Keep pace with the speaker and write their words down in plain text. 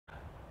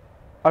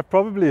I've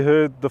probably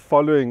heard the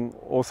following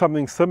or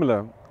something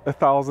similar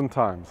 1,000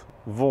 times.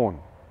 Vaughan,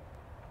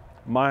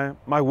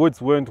 my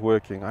woods weren't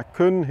working. I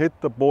couldn't hit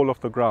the ball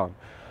off the ground.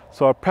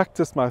 So I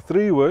practiced my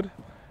 3-wood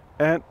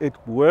and it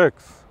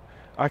works.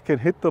 I can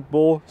hit the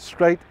ball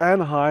straight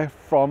and high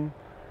from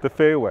the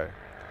fairway.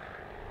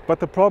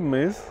 But the problem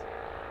is,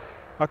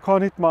 I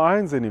can't hit my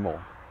irons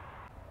anymore.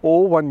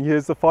 Or one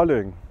hears the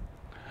following: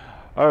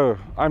 oh,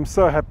 I'm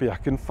so happy I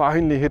can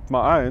finally hit my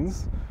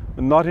irons,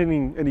 not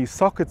hitting any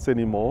sockets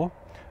anymore.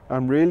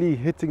 I'm really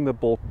hitting the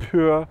ball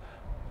pure.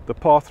 The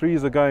par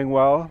 3s are going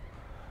well.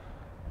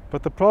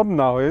 But the problem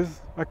now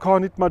is I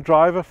can't hit my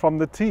driver from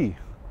the tee.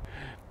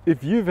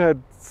 If you've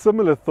had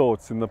similar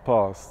thoughts in the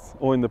past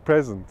or in the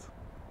present,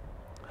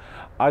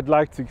 I'd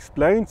like to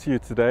explain to you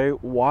today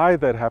why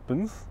that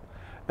happens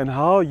and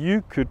how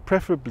you could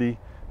preferably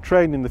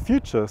train in the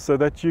future so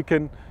that you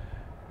can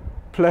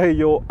play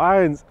your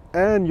irons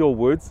and your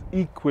woods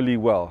equally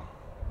well.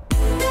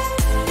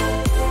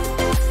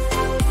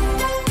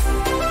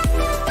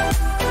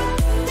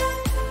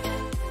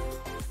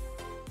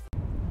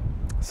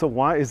 So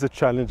why is it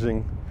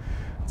challenging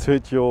to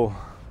hit your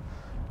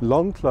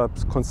long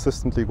clubs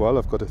consistently well?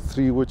 I've got a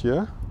 3-wood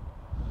here.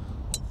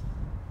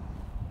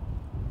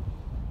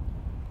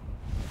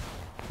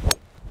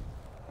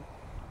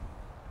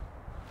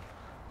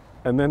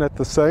 And then at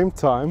the same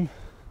time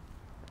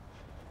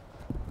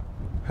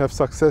have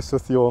success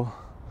with your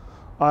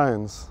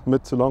irons,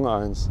 mid to long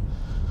irons.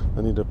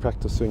 I need to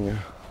practice swing here.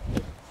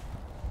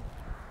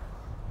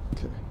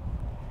 Okay.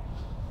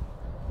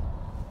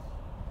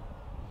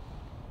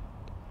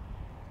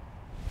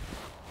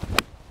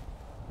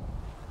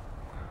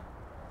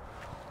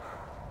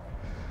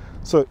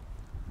 So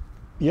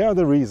here are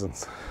the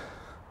reasons,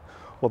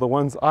 or the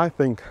ones I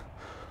think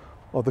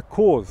are the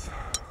cause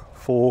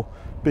for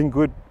being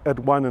good at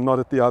one and not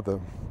at the other.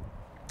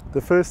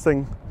 The first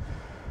thing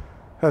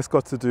has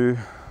got to do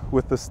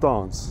with the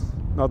stance.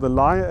 Now, the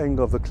lie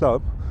angle of the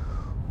club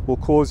will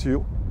cause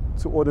you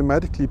to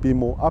automatically be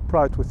more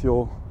upright with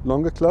your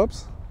longer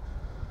clubs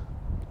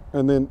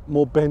and then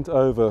more bent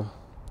over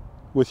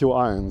with your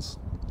irons.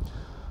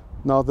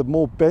 Now, the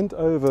more bent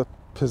over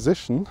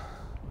position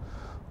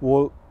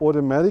will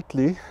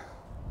automatically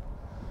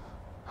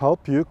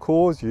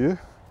cause you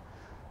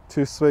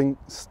to swing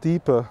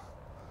steeper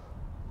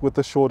with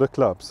the shorter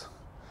clubs,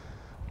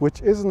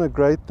 which isn't a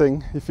great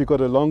thing if you've got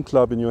a long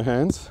club in your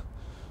hands,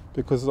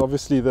 because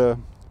obviously the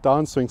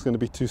downswing is going to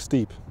be too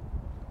steep.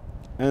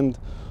 And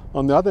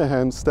on the other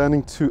hand,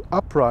 standing too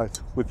upright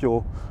with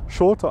your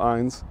shorter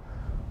irons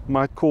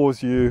might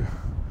cause you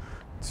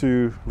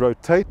to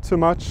rotate too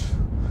much.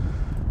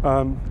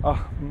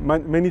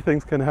 Many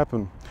things can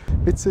happen.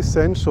 It's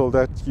essential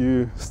that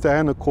you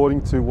stand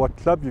according to what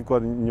club you've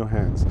got in your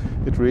hands.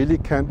 It really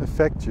can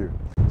affect you.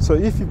 So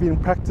if you've been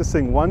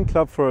practicing one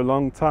club for a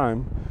long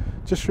time,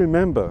 just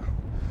remember,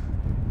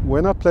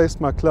 when I place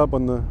my club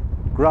on the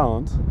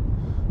ground,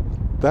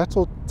 that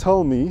will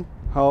tell me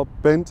how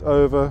bent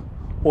over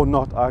or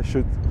not I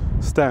should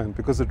stand,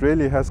 because it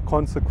really has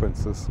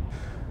consequences.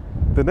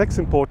 The next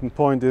important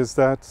point is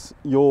that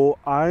your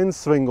iron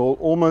swing will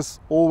almost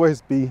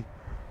always be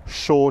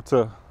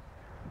shorter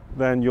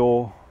than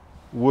your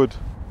wood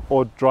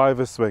or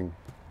driver swing.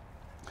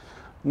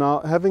 Now,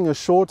 having a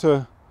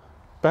shorter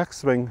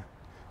backswing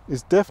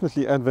is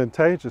definitely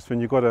advantageous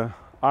when you've got an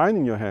iron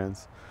in your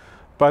hands,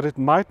 but it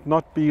might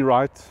not be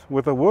right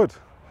with a wood.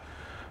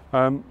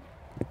 The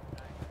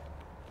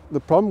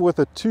problem with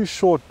a too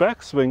short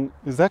backswing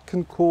is that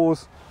can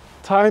cause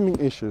timing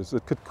issues.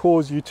 It could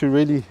cause you to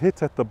really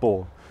hit at the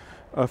ball.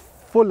 A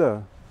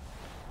fuller,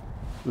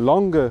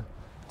 longer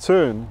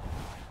turn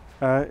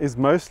is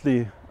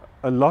mostly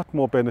a lot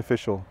more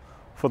beneficial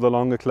for the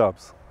longer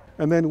clubs.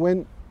 And then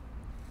when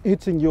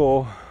hitting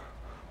your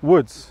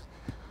woods,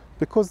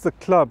 because the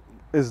club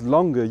is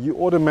longer, you're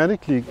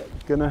automatically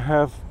going to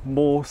have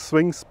more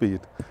swing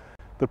speed.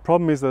 The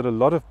problem is that a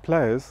lot of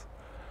players,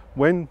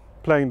 when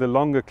playing the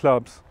longer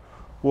clubs,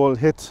 will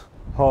hit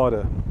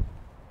harder.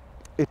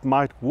 It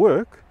might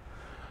work,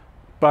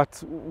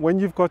 but when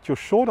you've got your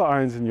shorter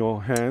irons in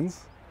your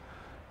hands,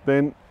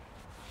 then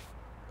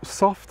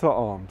softer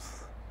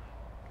arms,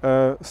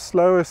 a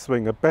slower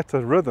swing, a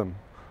better rhythm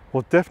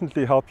will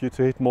definitely help you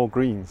to hit more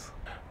greens.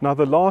 Now,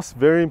 the last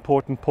very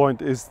important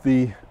point is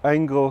the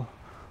angle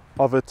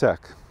of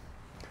attack.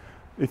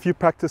 If you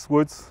practice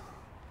woods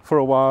for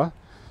a while,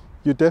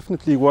 you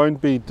definitely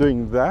won't be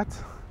doing that.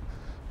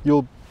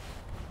 You'll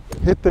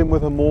hit them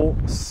with a more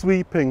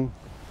sweeping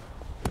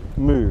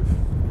move.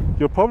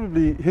 You'll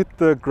probably hit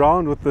the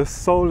ground with the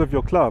sole of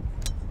your club,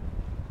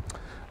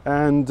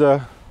 and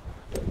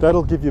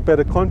that'll give you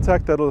better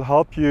contact. That'll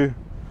help you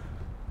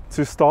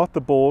to start the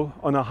ball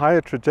on a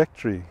higher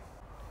trajectory.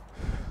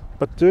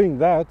 But doing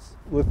that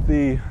with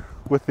the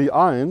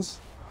irons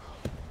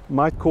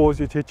might cause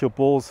you to hit your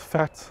balls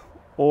fat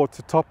or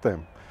to top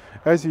them.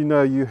 As you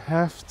know, you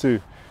have to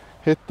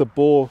hit the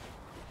ball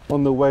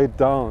on the way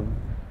down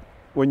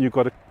when you've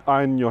got an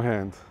iron in your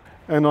hand.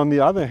 And on the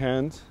other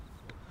hand,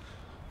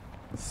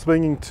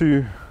 swinging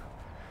too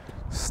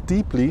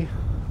steeply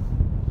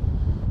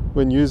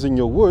when using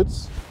your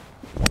woods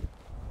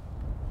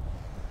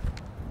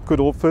could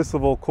all, first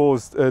of all,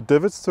 cause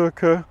divots to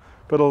occur,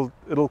 but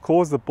it'll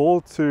cause the ball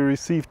to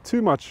receive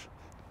too much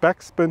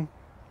backspin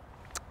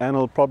and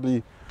it'll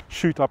probably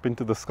shoot up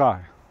into the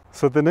sky.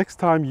 So the next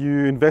time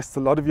you invest a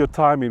lot of your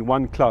time in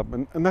one club,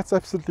 and that's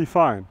absolutely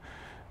fine.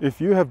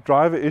 If you have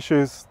driver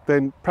issues,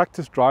 then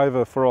practice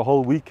driver for a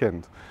whole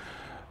weekend.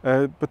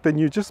 But then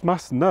you just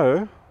must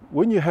know,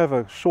 when you have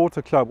a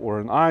shorter club or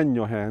an iron in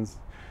your hands,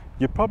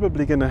 you're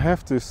probably going to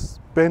have to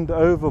bend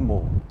over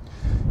more.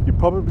 You're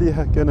probably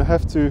going to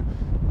have to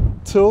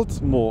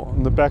tilt more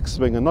on the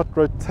backswing and not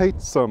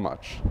rotate so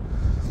much.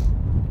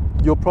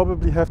 You'll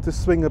probably have to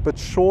swing a bit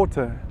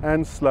shorter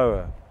and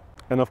slower.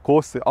 And of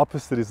course the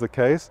opposite is the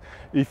case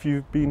if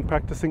you've been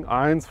practicing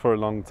irons for a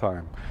long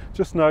time.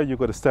 Just know you've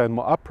got to stand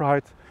more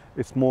upright.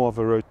 It's more of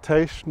a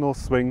rotational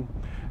swing.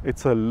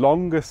 It's a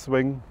longer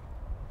swing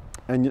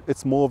and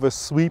it's more of a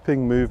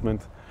sweeping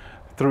movement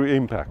through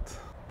impact.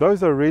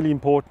 Those are really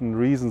important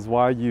reasons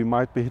why you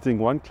might be hitting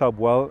one club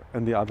well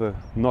and the other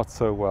not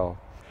so well.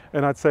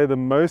 And I'd say the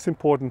most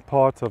important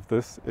part of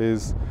this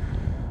is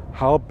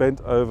how bent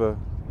over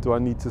do I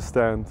need to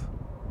stand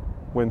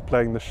when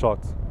playing the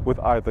shot with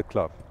either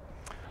club.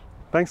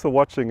 Thanks for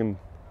watching and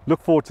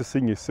look forward to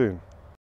seeing you soon.